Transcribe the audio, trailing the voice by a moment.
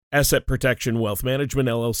Asset Protection Wealth Management,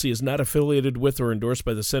 LLC is not affiliated with or endorsed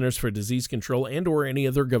by the Centers for Disease Control and or any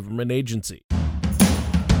other government agency.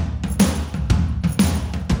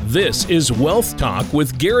 This is Wealth Talk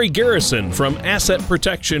with Gary Garrison from Asset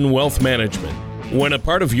Protection Wealth Management. When a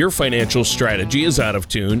part of your financial strategy is out of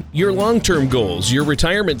tune, your long-term goals, your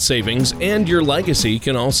retirement savings, and your legacy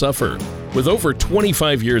can all suffer. With over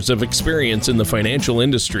 25 years of experience in the financial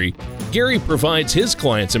industry, Gary provides his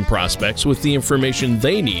clients and prospects with the information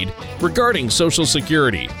they need regarding Social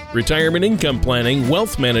Security, retirement income planning,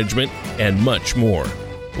 wealth management, and much more.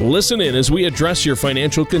 Listen in as we address your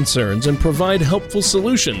financial concerns and provide helpful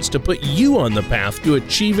solutions to put you on the path to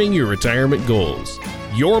achieving your retirement goals.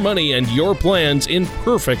 Your money and your plans in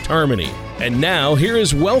perfect harmony. And now, here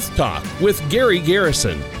is Wealth Talk with Gary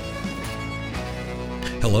Garrison.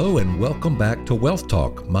 Hello and welcome back to Wealth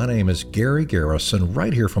Talk. My name is Gary Garrison,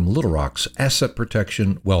 right here from Little Rock's Asset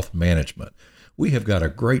Protection Wealth Management. We have got a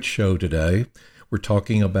great show today. We're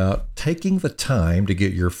talking about taking the time to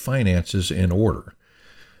get your finances in order.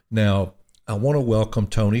 Now, I want to welcome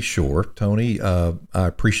Tony Shore. Tony, I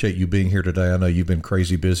appreciate you being here today. I know you've been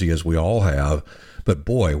crazy busy, as we all have, but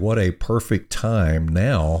boy, what a perfect time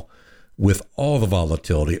now with all the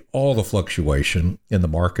volatility, all the fluctuation in the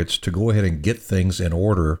markets to go ahead and get things in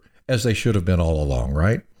order as they should have been all along,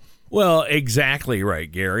 right? Well, exactly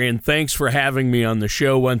right, Gary, and thanks for having me on the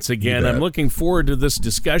show once again. I'm looking forward to this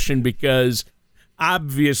discussion because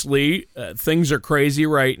obviously, things are crazy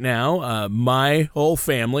right now. My whole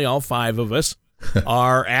family, all five of us,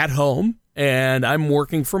 are at home, and I'm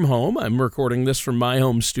working from home. I'm recording this from my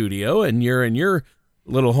home studio, and you're in your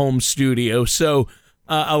little home studio. So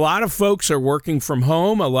a lot of folks are working from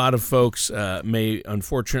home. A lot of folks may,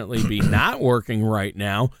 unfortunately, be not working right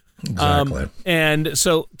now. Exactly. And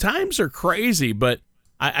so times are crazy, but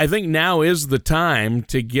I think now is the time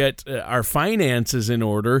to get our finances in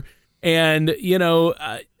order. And, you know,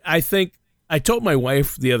 I think I told my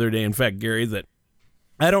wife the other day, in fact, Gary, that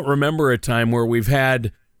I don't remember a time where we've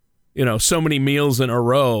had, you know, so many meals in a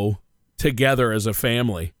row together as a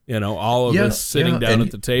family, you know, all of us sitting down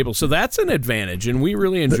at the table. So that's an advantage, and we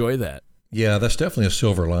really enjoy that. Yeah, that's definitely a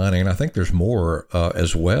silver lining. And I think there's more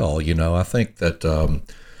as well. You know, I think that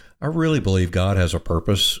I really believe God has a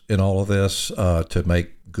purpose in all of this to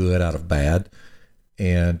make good out of bad.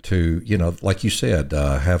 And to, you know, like you said,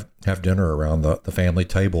 have dinner around the family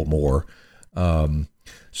table more,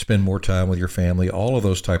 spend more time with your family. All of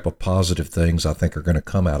those type of positive things I think are going to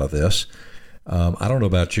come out of this. I don't know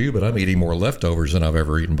about you, but I'm eating more leftovers than I've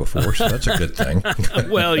ever eaten before, so that's a good thing.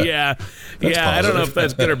 Well, yeah. I don't know if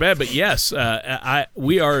that's good or bad, but yes,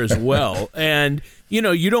 we are as well. And, you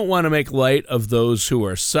know, you don't want to make light of those who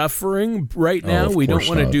are suffering right now. We don't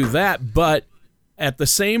want to do that, but at the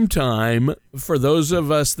same time, for those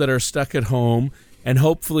of us that are stuck at home, and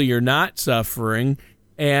hopefully you're not suffering,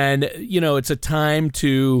 and, you know, it's a time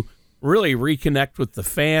to really reconnect with the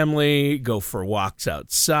family, go for walks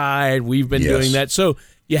outside. We've been doing that. So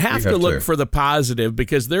you have to look for the positive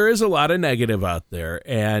because there is a lot of negative out there,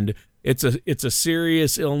 and it's a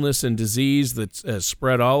serious illness and disease that's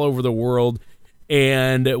spread all over the world,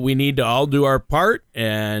 and we need to all do our part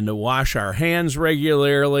and wash our hands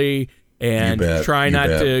regularly and try not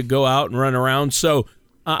to go out and run around. So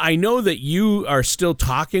I know that you are still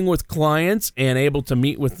talking with clients and able to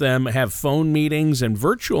meet with them, have phone meetings and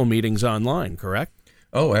virtual meetings online, correct?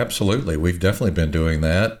 Oh, absolutely. We've definitely been doing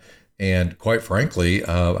that. And quite frankly,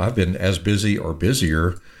 I've been as busy or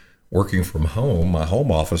busier working from home, my home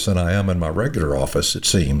office, than I am in my regular office, it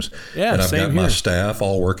seems. Yeah, and I've same got here. my staff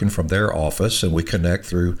all working from their office, and we connect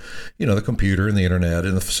through, you know, the computer and the internet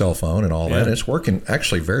and the cell phone and all that. And it's working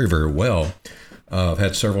actually very, very well. I've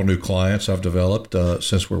had several new clients I've developed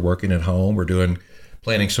since we're working at home. We're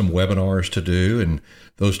planning some webinars to do and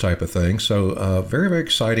those type of things. So very, very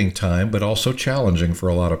exciting time, but also challenging for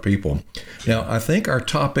a lot of people. Now, I think our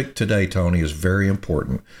topic today, Tony, is very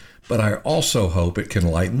important, but I also hope it can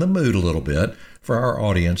lighten the mood a little bit for our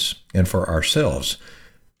audience and for ourselves.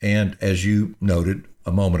 And as you noted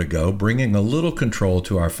a moment ago, bringing a little control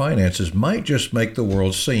to our finances might just make the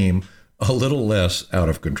world seem a little less out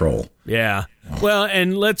of control. Yeah. Well,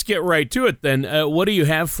 and let's get right to it then. What do you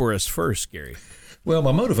have for us first, Gary? Well,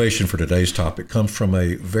 my motivation for today's topic comes from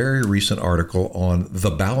a very recent article on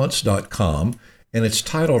thebalance.com, and it's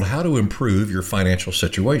titled How to Improve Your Financial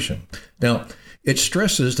Situation. Now, it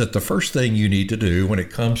stresses that the first thing you need to do when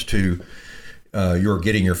it comes to your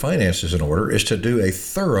getting your finances in order is to do a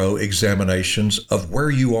thorough examinations of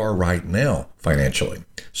where you are right now financially.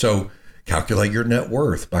 So calculate your net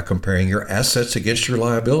worth by comparing your assets against your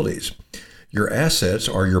liabilities. Your assets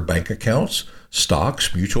are your bank accounts,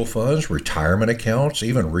 stocks, mutual funds, retirement accounts,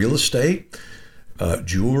 even real estate,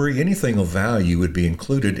 jewelry, anything of value would be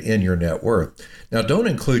included in your net worth. Now, don't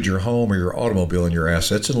include your home or your automobile in your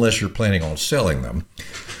assets unless you're planning on selling them.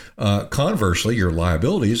 Conversely, your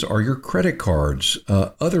liabilities are your credit cards,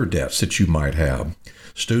 other debts that you might have,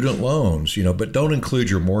 student loans, but don't include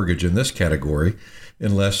your mortgage in this category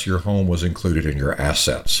unless your home was included in your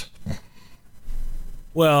assets.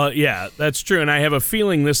 Well, yeah, that's true. And I have a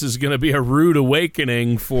feeling this is going to be a rude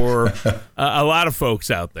awakening for a lot of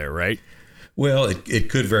folks out there, right? Well, it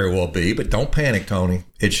could very well be, but don't panic, Tony.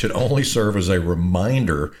 It should only serve as a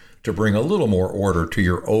reminder to bring a little more order to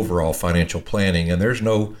your overall financial planning. And there's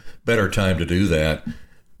no better time to do that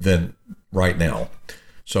than right now.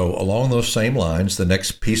 So along those same lines, the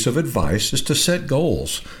next piece of advice is to set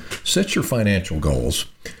goals. Set your financial goals.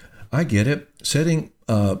 I get it. Setting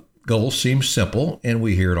goals seems simple, and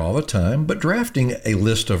we hear it all the time, but drafting a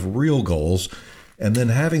list of real goals and then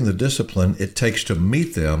having the discipline it takes to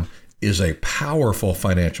meet them is a powerful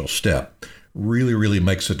financial step. Really, really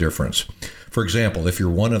makes a difference. For example, if you're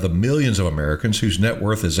one of the millions of Americans whose net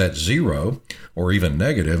worth is at zero or even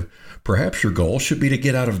negative, perhaps your goal should be to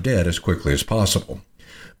get out of debt as quickly as possible.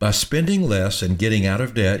 By spending less and getting out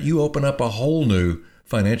of debt, you open up a whole new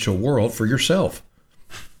financial world for yourself.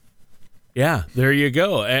 Yeah, there you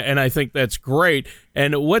go. And I think that's great.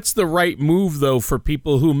 And what's the right move, though, for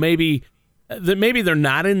people who maybe they're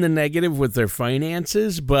not in the negative with their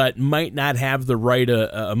finances, but might not have the right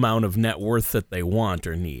amount of net worth that they want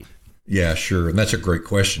or need? Yeah, sure. And that's a great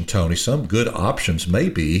question, Tony. Some good options may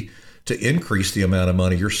be to increase the amount of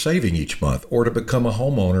money you're saving each month, or to become a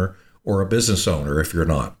homeowner or a business owner if you're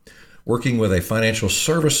not. Working with a financial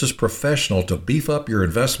services professional to beef up your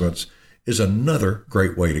investments is another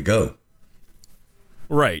great way to go.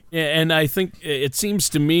 Right. And I think it seems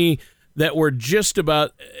to me that we're just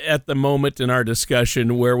about at the moment in our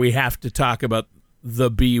discussion where we have to talk about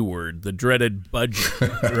the B word, the dreaded budget,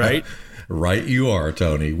 right? Right you are,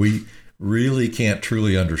 Tony. We really can't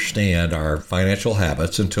truly understand our financial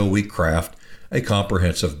habits until we craft a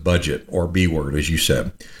comprehensive budget, or B word, as you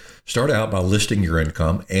said. Start out by listing your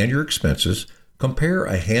income and your expenses. Compare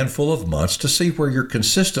a handful of months to see where you're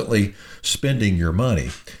consistently spending your money.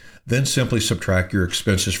 Then simply subtract your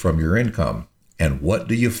expenses from your income. And what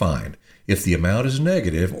do you find? If the amount is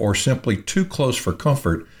negative or simply too close for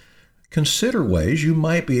comfort, consider ways you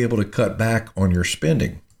might be able to cut back on your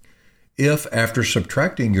spending. If, after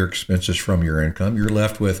subtracting your expenses from your income, you're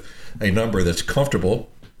left with a number that's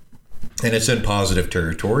comfortable and it's in positive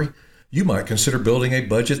territory, you might consider building a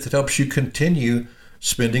budget that helps you continue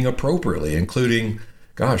spending appropriately, including,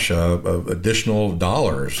 additional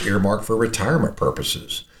dollars earmarked for retirement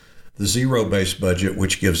purposes. The zero-based budget,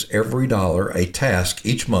 which gives every dollar a task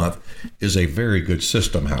each month, is a very good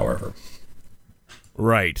system, however.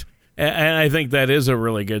 Right. And I think that is a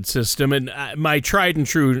really good system. And my tried and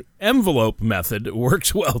true envelope method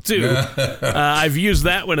works well, too. I've used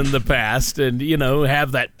that one in the past and,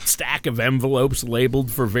 have that stack of envelopes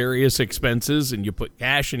labeled for various expenses, and you put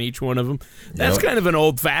cash in each one of them. That's kind of an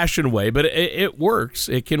old-fashioned way, but it works.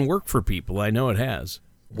 It can work for people. I know it has.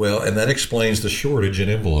 Well, and that explains the shortage in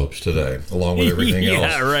envelopes today, along with everything else.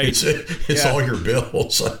 Yeah, right. It's all your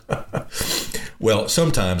bills. Well,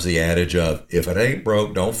 sometimes the adage of, if it ain't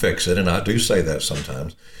broke, don't fix it, and I do say that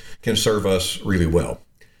sometimes, can serve us really well.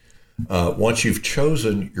 Once you've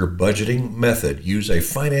chosen your budgeting method, use a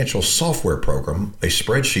financial software program, a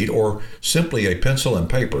spreadsheet, or simply a pencil and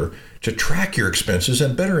paper to track your expenses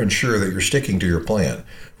and better ensure that you're sticking to your plan.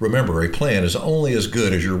 Remember, a plan is only as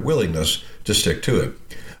good as your willingness to stick to it.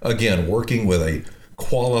 Again, working with a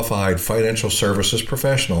qualified financial services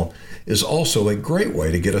professional is also a great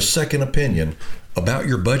way to get a second opinion about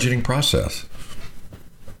your budgeting process.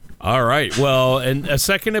 All right. Well, and a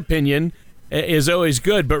second opinion is always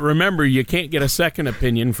good, but remember, you can't get a second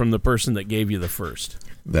opinion from the person that gave you the first.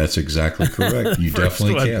 That's exactly correct. You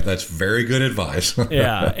definitely can't. That's very good advice.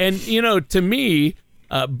 Yeah. And, to me,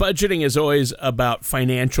 budgeting is always about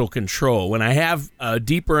financial control. When I have a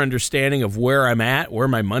deeper understanding of where I'm at, where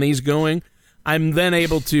my money's going, I'm then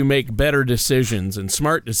able to make better decisions and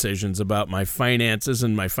smart decisions about my finances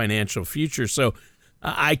and my financial future. So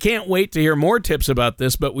I can't wait to hear more tips about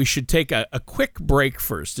this, but we should take a quick break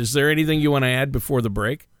first. Is there anything you want to add before the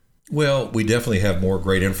break? Well, we definitely have more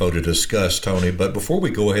great info to discuss, Tony, but before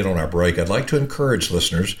we go ahead on our break, I'd like to encourage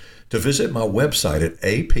listeners to visit my website at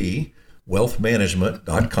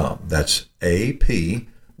apwealthmanagement.com. That's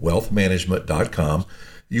apwealthmanagement.com.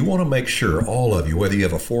 You want to make sure, all of you, whether you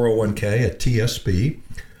have a 401k, a TSP,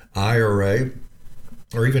 IRA,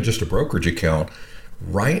 or even just a brokerage account,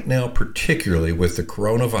 right now, particularly with the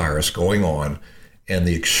coronavirus going on and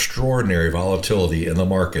the extraordinary volatility in the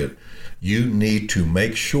market, you need to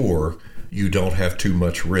make sure you don't have too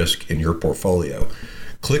much risk in your portfolio.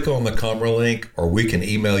 Click on the Comra link, or we can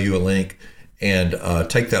email you a link and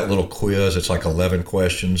take that little quiz. It's like 11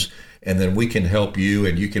 questions, and then we can help you,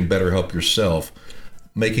 and you can better help yourself,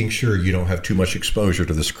 making sure you don't have too much exposure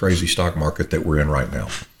to this crazy stock market that we're in right now.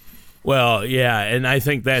 Well, yeah, and I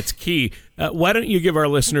think that's key. Why don't you give our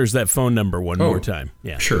listeners that phone number one more time?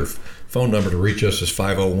 Yeah, sure. Phone number to reach us is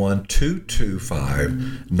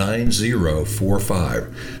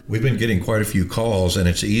 501-225-9045. We've been getting quite a few calls, and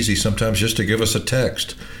it's easy sometimes just to give us a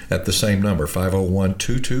text at the same number,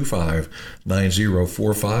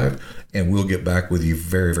 501-225-9045, and we'll get back with you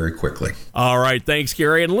very, very quickly. All right. Thanks,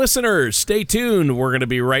 Gary. And listeners, stay tuned. We're going to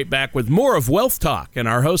be right back with more of Wealth Talk and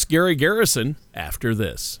our host, Gary Garrison, after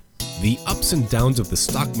this. The ups and downs of the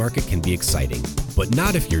stock market can be exciting, but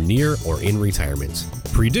not if you're near or in retirement.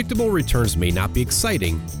 Predictable returns may not be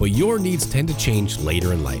exciting, but your needs tend to change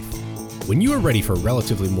later in life. When you are ready for a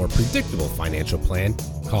relatively more predictable financial plan,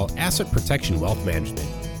 call Asset Protection Wealth Management.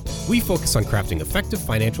 We focus on crafting effective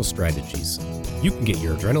financial strategies. You can get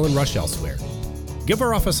your adrenaline rush elsewhere. Give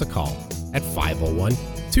our office a call at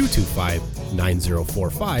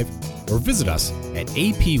 501-225-9045 or visit us at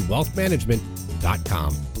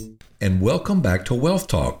apwealthmanagement.com. And welcome back to Wealth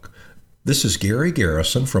Talk. This is Gary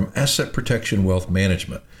Garrison from Asset Protection Wealth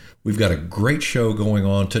Management. We've got a great show going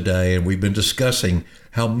on today, and we've been discussing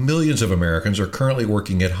how millions of Americans are currently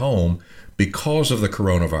working at home because of the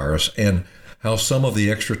coronavirus, and how some of the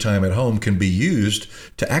extra time at home can be used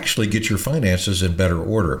to actually get your finances in better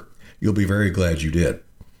order. You'll be very glad you did.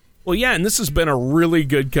 Well, yeah, and this has been a really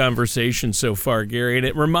good conversation so far, Gary, and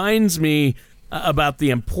it reminds me about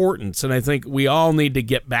the importance, and I think we all need to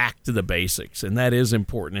get back to the basics, and that is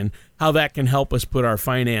important, and how that can help us put our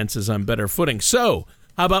finances on better footing. So,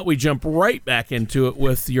 how about we jump right back into it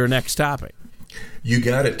with your next topic? You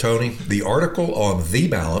got it, Tony. The article on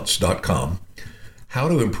thebalance.com, How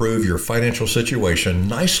to Improve Your Financial Situation,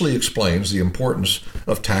 nicely explains the importance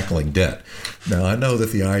of tackling debt. Now, I know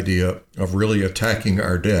that the idea of really attacking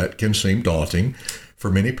our debt can seem daunting. For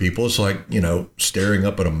many people, it's like, staring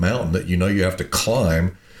up at a mountain that you have to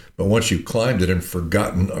climb. But once you've climbed it and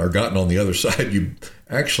gotten on the other side, you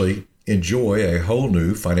actually enjoy a whole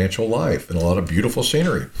new financial life and a lot of beautiful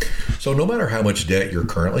scenery. So no matter how much debt you're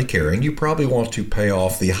currently carrying, you probably want to pay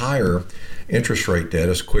off the higher interest rate debt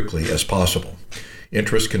as quickly as possible.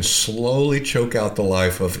 Interest can slowly choke out the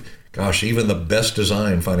life of, even the best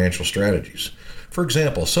designed financial strategies. For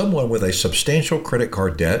example, someone with a substantial credit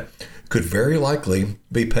card debt could very likely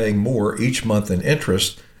be paying more each month in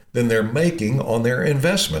interest than they're making on their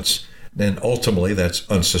investments. And ultimately, that's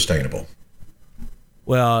unsustainable.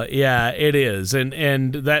 Well, yeah, it is.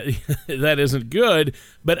 And that that isn't good.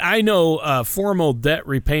 But I know a formal debt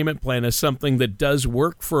repayment plan is something that does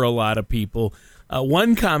work for a lot of people.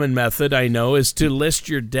 One common method I know is to list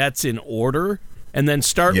your debts in order and then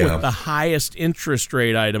start with the highest interest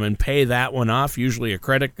rate item and pay that one off, usually a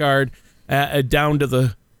credit card, down to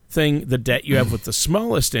the debt you have with the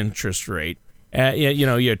smallest interest rate.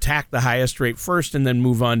 You attack the highest rate first and then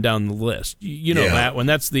move on down the list. That one.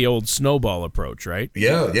 That's the old snowball approach, right?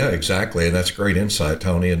 Yeah, exactly. And that's great insight,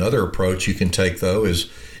 Tony. Another approach you can take, though, is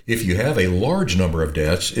if you have a large number of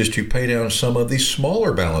debts, is to pay down some of the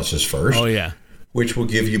smaller balances first. Oh, yeah. Which will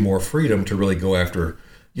give you more freedom to really go after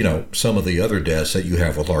some of the other debts that you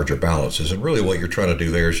have with larger balances. And really what you're trying to do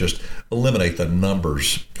there is just eliminate the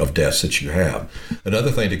numbers of debts that you have.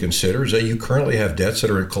 Another thing to consider is that you currently have debts that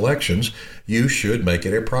are in collections. You should make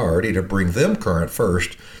it a priority to bring them current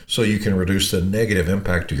first so you can reduce the negative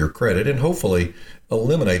impact to your credit and hopefully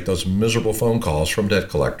eliminate those miserable phone calls from debt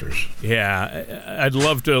collectors. Yeah, I'd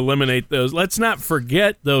love to eliminate those. Let's not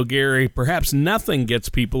forget, though, Gary, perhaps nothing gets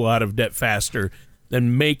people out of debt faster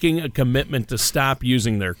than making a commitment to stop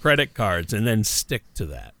using their credit cards and then stick to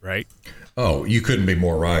that, right? Oh, you couldn't be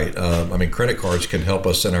more right. Credit cards can help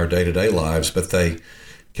us in our day-to-day lives, but they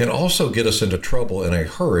can also get us into trouble in a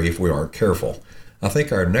hurry if we aren't careful. I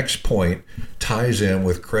think our next point ties in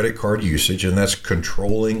with credit card usage, and that's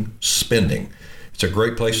controlling spending. It's a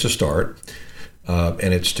great place to start,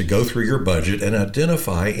 and it's to go through your budget and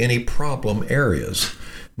identify any problem areas.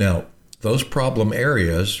 Now, those problem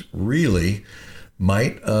areas really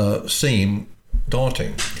might seem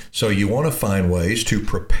daunting. So you want to find ways to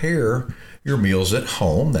prepare your meals at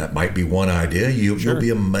home. That might be one idea. You'll be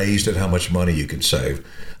amazed at how much money you can save.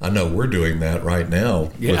 I know we're doing that right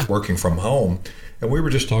now with working from home. And we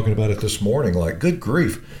were just talking about it this morning, like, good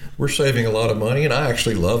grief, we're saving a lot of money, and I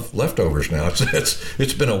actually love leftovers now.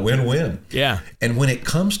 It's been a win-win. Yeah. And when it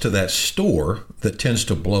comes to that store that tends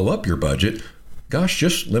to blow up your budget, gosh,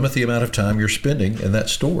 just limit the amount of time you're spending in that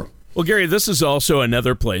store. Well, Gary, this is also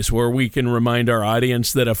another place where we can remind our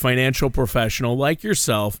audience that a financial professional like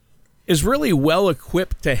yourself is really well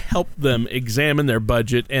equipped to help them examine their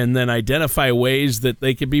budget and then identify ways that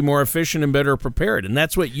they can be more efficient and better prepared. And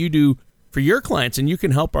that's what you do for your clients, and you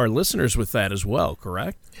can help our listeners with that as well,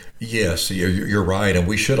 correct? Yes, you're right. And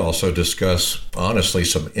we should also discuss, honestly,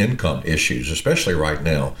 some income issues, especially right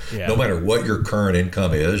now. Yeah. No matter what your current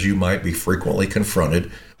income is, you might be frequently confronted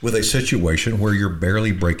with a situation where you're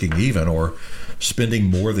barely breaking even or spending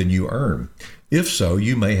more than you earn. If so,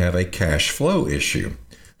 you may have a cash flow issue.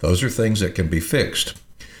 Those are things that can be fixed.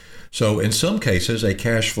 So in some cases, a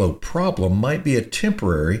cash flow problem might be a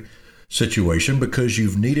temporary situation because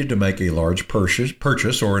you've needed to make a large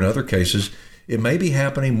purchase, or in other cases, it may be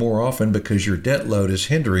happening more often because your debt load is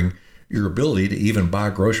hindering your ability to even buy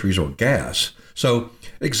groceries or gas. So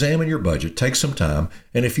examine your budget, take some time,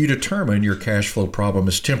 and if you determine your cash flow problem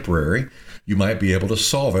is temporary, you might be able to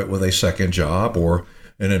solve it with a second job or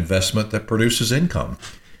an investment that produces income.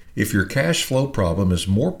 If your cash flow problem is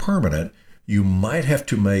more permanent, you might have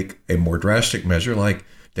to make a more drastic measure like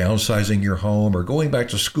downsizing your home or going back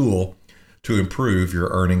to school to improve your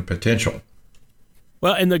earning potential.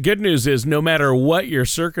 Well, and the good news is no matter what your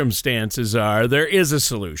circumstances are, there is a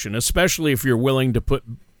solution, especially if you're willing to put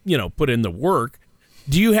in the work.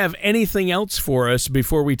 Do you have anything else for us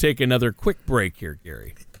before we take another quick break here,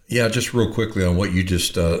 Gary? Yeah, just real quickly on what you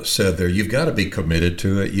just said there. You've got to be committed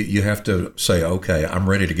to it. You have to say, okay, I'm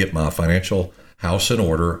ready to get my financial house in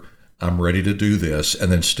order. I'm ready to do this,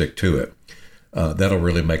 and then stick to it. That'll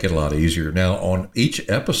really make it a lot easier. Now, on each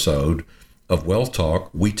episode of Wealth Talk,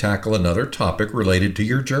 we tackle another topic related to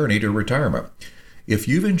your journey to retirement. If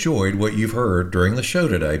you've enjoyed what you've heard during the show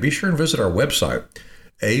today, be sure and visit our website,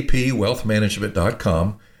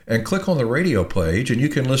 apwealthmanagement.com, and click on the radio page, and you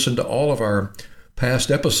can listen to all of our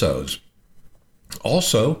past episodes.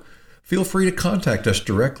 Also, feel free to contact us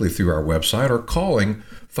directly through our website or calling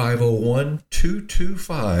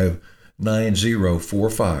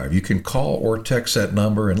 501-225-9045. You can call or text that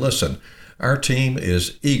number, and listen, our team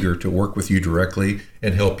is eager to work with you directly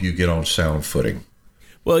and help you get on sound footing.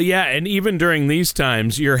 Well, yeah, and even during these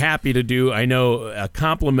times, you're happy to do, I know, a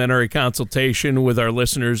complimentary consultation with our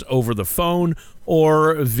listeners over the phone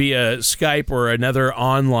or via Skype or another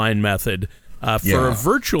online method for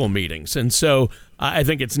virtual meetings. And so I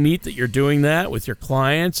think it's neat that you're doing that with your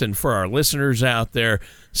clients and for our listeners out there.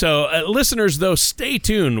 So listeners, though, stay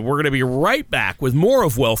tuned. We're going to be right back with more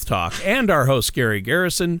of Wealth Talk and our host, Gary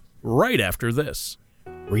Garrison, right after this.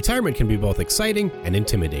 Retirement can be both exciting and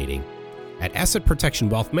intimidating. At Asset Protection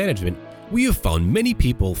Wealth Management, we have found many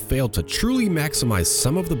people fail to truly maximize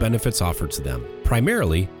some of the benefits offered to them,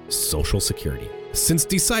 primarily Social Security. Since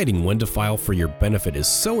deciding when to file for your benefit is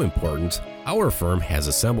so important, our firm has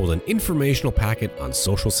assembled an informational packet on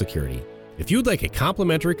Social Security. If you'd like a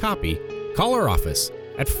complimentary copy, call our office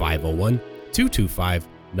at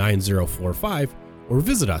 501-225-9045 or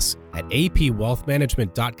visit us at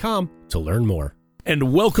apwealthmanagement.com to learn more.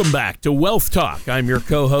 And welcome back to Wealth Talk. I'm your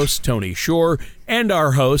co-host, Tony Shore, and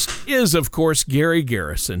our host is, of course, Gary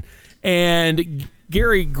Garrison. And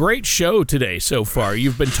Gary, great show today so far.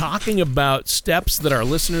 You've been talking about steps that our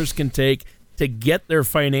listeners can take to get their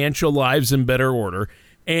financial lives in better order.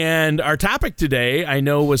 And our topic today, I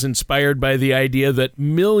know, was inspired by the idea that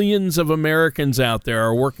millions of Americans out there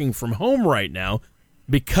are working from home right now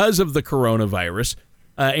because of the coronavirus,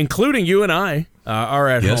 including you and I are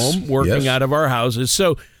at home working out of our houses.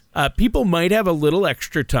 So people might have a little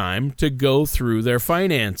extra time to go through their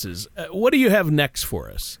finances. What do you have next for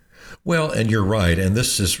us? Well, and you're right. And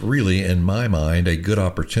this is really, in my mind, a good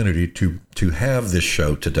opportunity to have this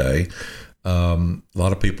show today. A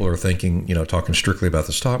lot of people are thinking, talking strictly about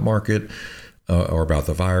the stock market or about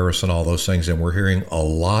the virus and all those things. And we're hearing a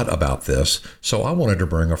lot about this. So I wanted to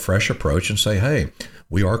bring a fresh approach and say, hey,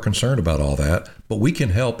 we are concerned about all that, but we can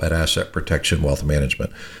help at Asset Protection Wealth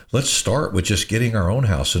Management. Let's start with just getting our own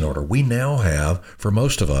house in order. We now have, for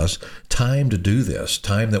most of us, time to do this,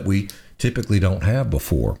 time that we typically don't have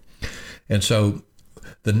before. And so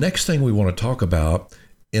the next thing we want to talk about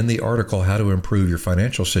in the article, How to Improve Your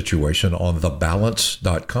Financial Situation on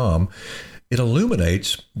thebalance.com, it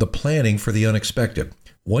illuminates the planning for the unexpected.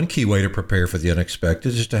 One key way to prepare for the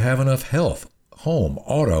unexpected is to have enough health, home,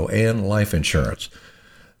 auto, and life insurance.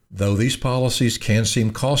 Though these policies can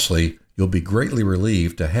seem costly, you'll be greatly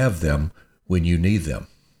relieved to have them when you need them.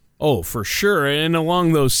 Oh, for sure. And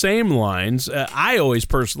along those same lines, I always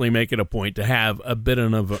personally make it a point to have a bit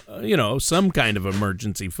of, some kind of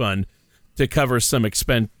emergency fund to cover some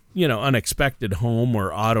unexpected home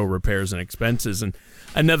or auto repairs and expenses. And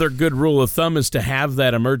another good rule of thumb is to have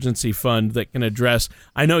that emergency fund that can address,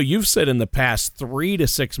 I know you've said in the past, 3 to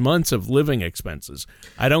 6 months of living expenses.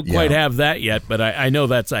 I don't quite have that yet, but I know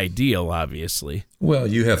that's ideal, obviously. Well,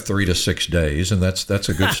 you have 3 to 6 days, and that's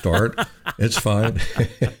a good start. It's fine.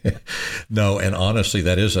 No, and honestly,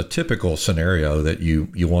 that is a typical scenario that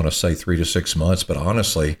you want to say 3 to 6 months, but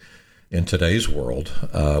honestly, in today's world,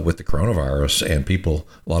 with the coronavirus and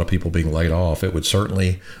a lot of people being laid off, it would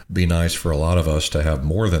certainly be nice for a lot of us to have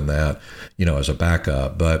more than that, as a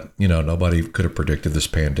backup. But, nobody could have predicted this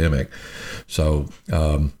pandemic. So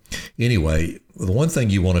anyway, the one thing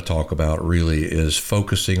you want to talk about really is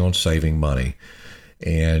focusing on saving money.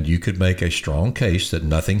 And you could make a strong case that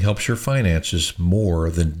nothing helps your finances more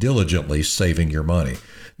than diligently saving your money.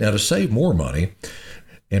 Now, to save more money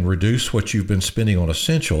and reduce what you've been spending on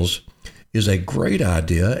essentials is a great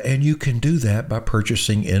idea, and you can do that by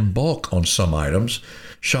purchasing in bulk on some items,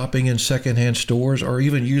 shopping in secondhand stores, or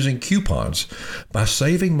even using coupons. By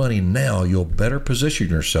saving money now, you'll better position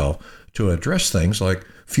yourself to address things like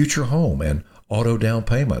future home and auto down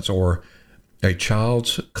payments, or a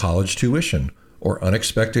child's college tuition, or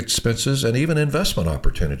unexpected expenses, and even investment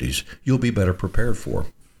opportunities you'll be better prepared for.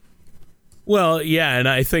 Well, yeah, and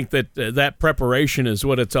I think that preparation is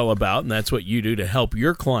what it's all about, and that's what you do to help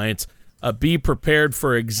your clients be prepared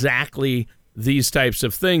for exactly these types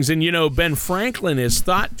of things. And, Ben Franklin is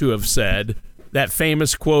thought to have said that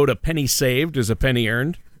famous quote, "A penny saved is a penny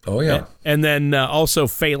earned." Oh, yeah. And then also,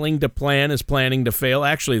 failing to plan is planning to fail.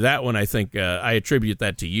 Actually, that one, I think I attribute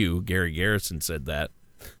that to you. Gary Garrison said that.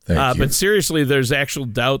 Thank you. But seriously, there's actual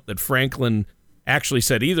doubt that Franklin actually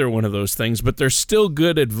said either one of those things, but they're still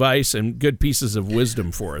good advice and good pieces of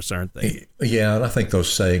wisdom for us, aren't they? Yeah, and I think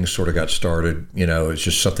those sayings sort of got started, it's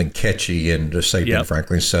just something catchy, and to say Ben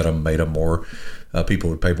Franklin said them made them more, people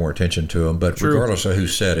would pay more attention to them. But regardless of who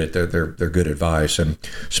said it, they're good advice. And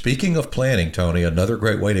speaking of planning, Tony, another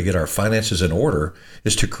great way to get our finances in order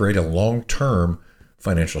is to create a long-term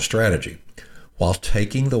financial strategy, while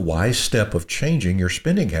taking the wise step of changing your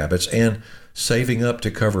spending habits and saving up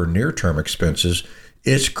to cover near-term expenses.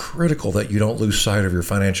 It's critical that you don't lose sight of your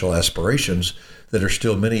financial aspirations that are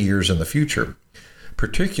still many years in the future,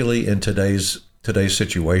 particularly in today's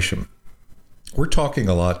situation. We're talking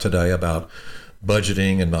a lot today about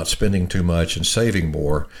budgeting and not spending too much and saving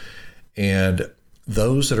more. And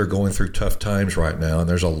those that are going through tough times right now, and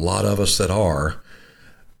there's a lot of us that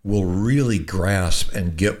will really grasp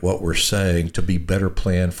and get what we're saying to be better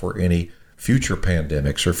planned for any future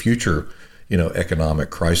pandemics or future, economic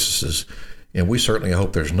crises. And we certainly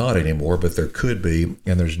hope there's not anymore, but there could be.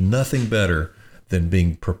 And there's nothing better than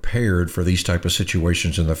being prepared for these type of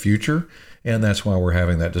situations in the future. And that's why we're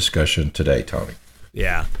having that discussion today, Tony.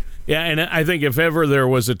 Yeah. Yeah, and I think if ever there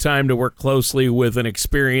was a time to work closely with an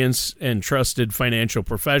experienced and trusted financial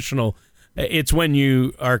professional, it's when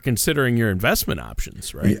you are considering your investment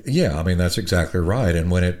options, right? Yeah, I mean, that's exactly right. And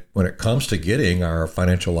when it comes to getting our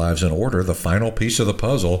financial lives in order, the final piece of the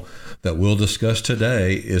puzzle that we'll discuss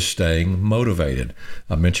today is staying motivated.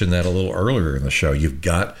 I mentioned that a little earlier in the show. You've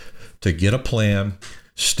got to get a plan,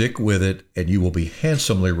 stick with it, and you will be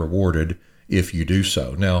handsomely rewarded if you do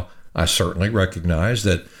so. Now, I certainly recognize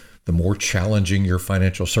that the more challenging your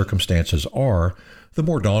financial circumstances are, the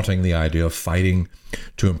more daunting the idea of fighting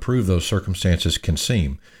to improve those circumstances can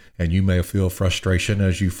seem. And you may feel frustration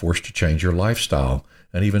as you force to change your lifestyle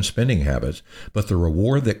and even spending habits. But the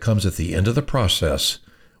reward that comes at the end of the process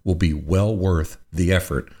will be well worth the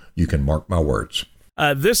effort. You can mark my words.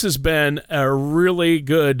 This has been a really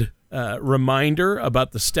good reminder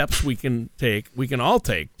about the steps we can all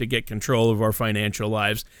take to get control of our financial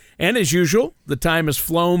lives. And as usual, the time has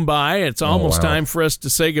flown by. It's almost time for us to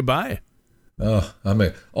say goodbye. I'm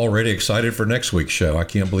already excited for next week's show. I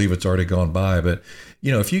can't believe it's already gone by. But,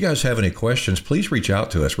 if you guys have any questions, please reach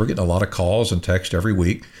out to us. We're getting a lot of calls and text every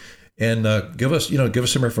week. And give us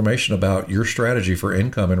some information about your strategy for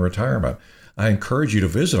income and retirement. I encourage you to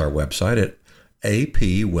visit our website at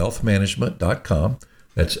apwealthmanagement.com.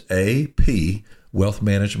 That's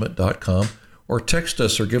apwealthmanagement.com. Or text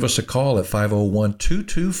us or give us a call at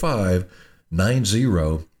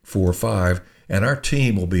 501-225-9045. And our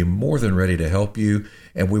team will be more than ready to help you.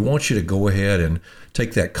 And we want you to go ahead and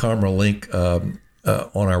take that Comra link on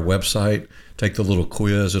our website. Take the little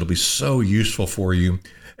quiz. It'll be so useful for you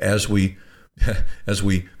as we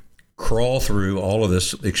crawl through all of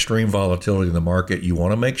this extreme volatility in the market, you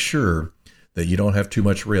want to make sure that you don't have too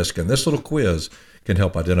much risk. And this little quiz can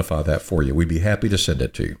help identify that for you. We'd be happy to send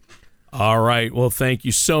it to you. All right. Well, thank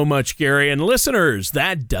you so much, Gary. And listeners,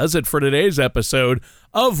 that does it for today's episode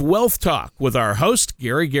of Wealth Talk with our host,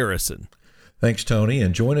 Gary Garrison. Thanks, Tony.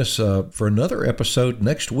 And join us for another episode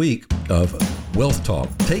next week of Wealth Talk.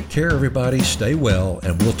 Take care, everybody. Stay well,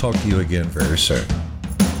 and we'll talk to you again very soon.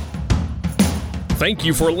 Thank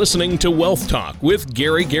you for listening to Wealth Talk with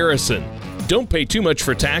Gary Garrison. Don't pay too much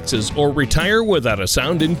for taxes or retire without a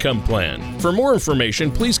sound income plan. For more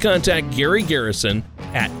information, please contact Gary Garrison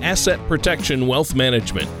at Asset Protection Wealth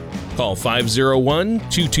Management. Call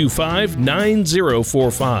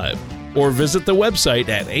 501-225-9045 or visit the website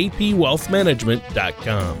at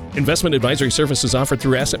apwealthmanagement.com. Investment advisory services offered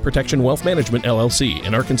through Asset Protection Wealth Management, LLC,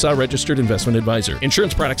 an Arkansas registered investment advisor.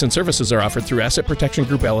 Insurance products and services are offered through Asset Protection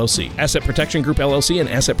Group, LLC. Asset Protection Group, LLC, and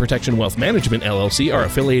Asset Protection Wealth Management, LLC are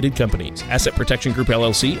affiliated companies. Asset Protection Group,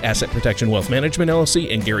 LLC, Asset Protection Wealth Management,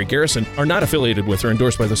 LLC, and Gary Garrison are not affiliated with or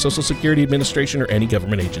endorsed by the Social Security Administration or any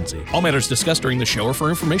government agency. All matters discussed during the show are for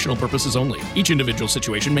informational purposes only. Each individual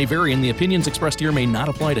situation may vary, and the opinions expressed here may not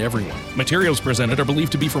apply to everyone. Materials presented are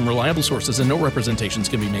believed to be from reliable sources, and no representations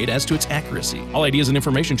can be made as to its accuracy. All ideas and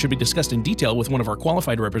information should be discussed in detail with one of our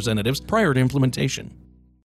qualified representatives prior to implementation.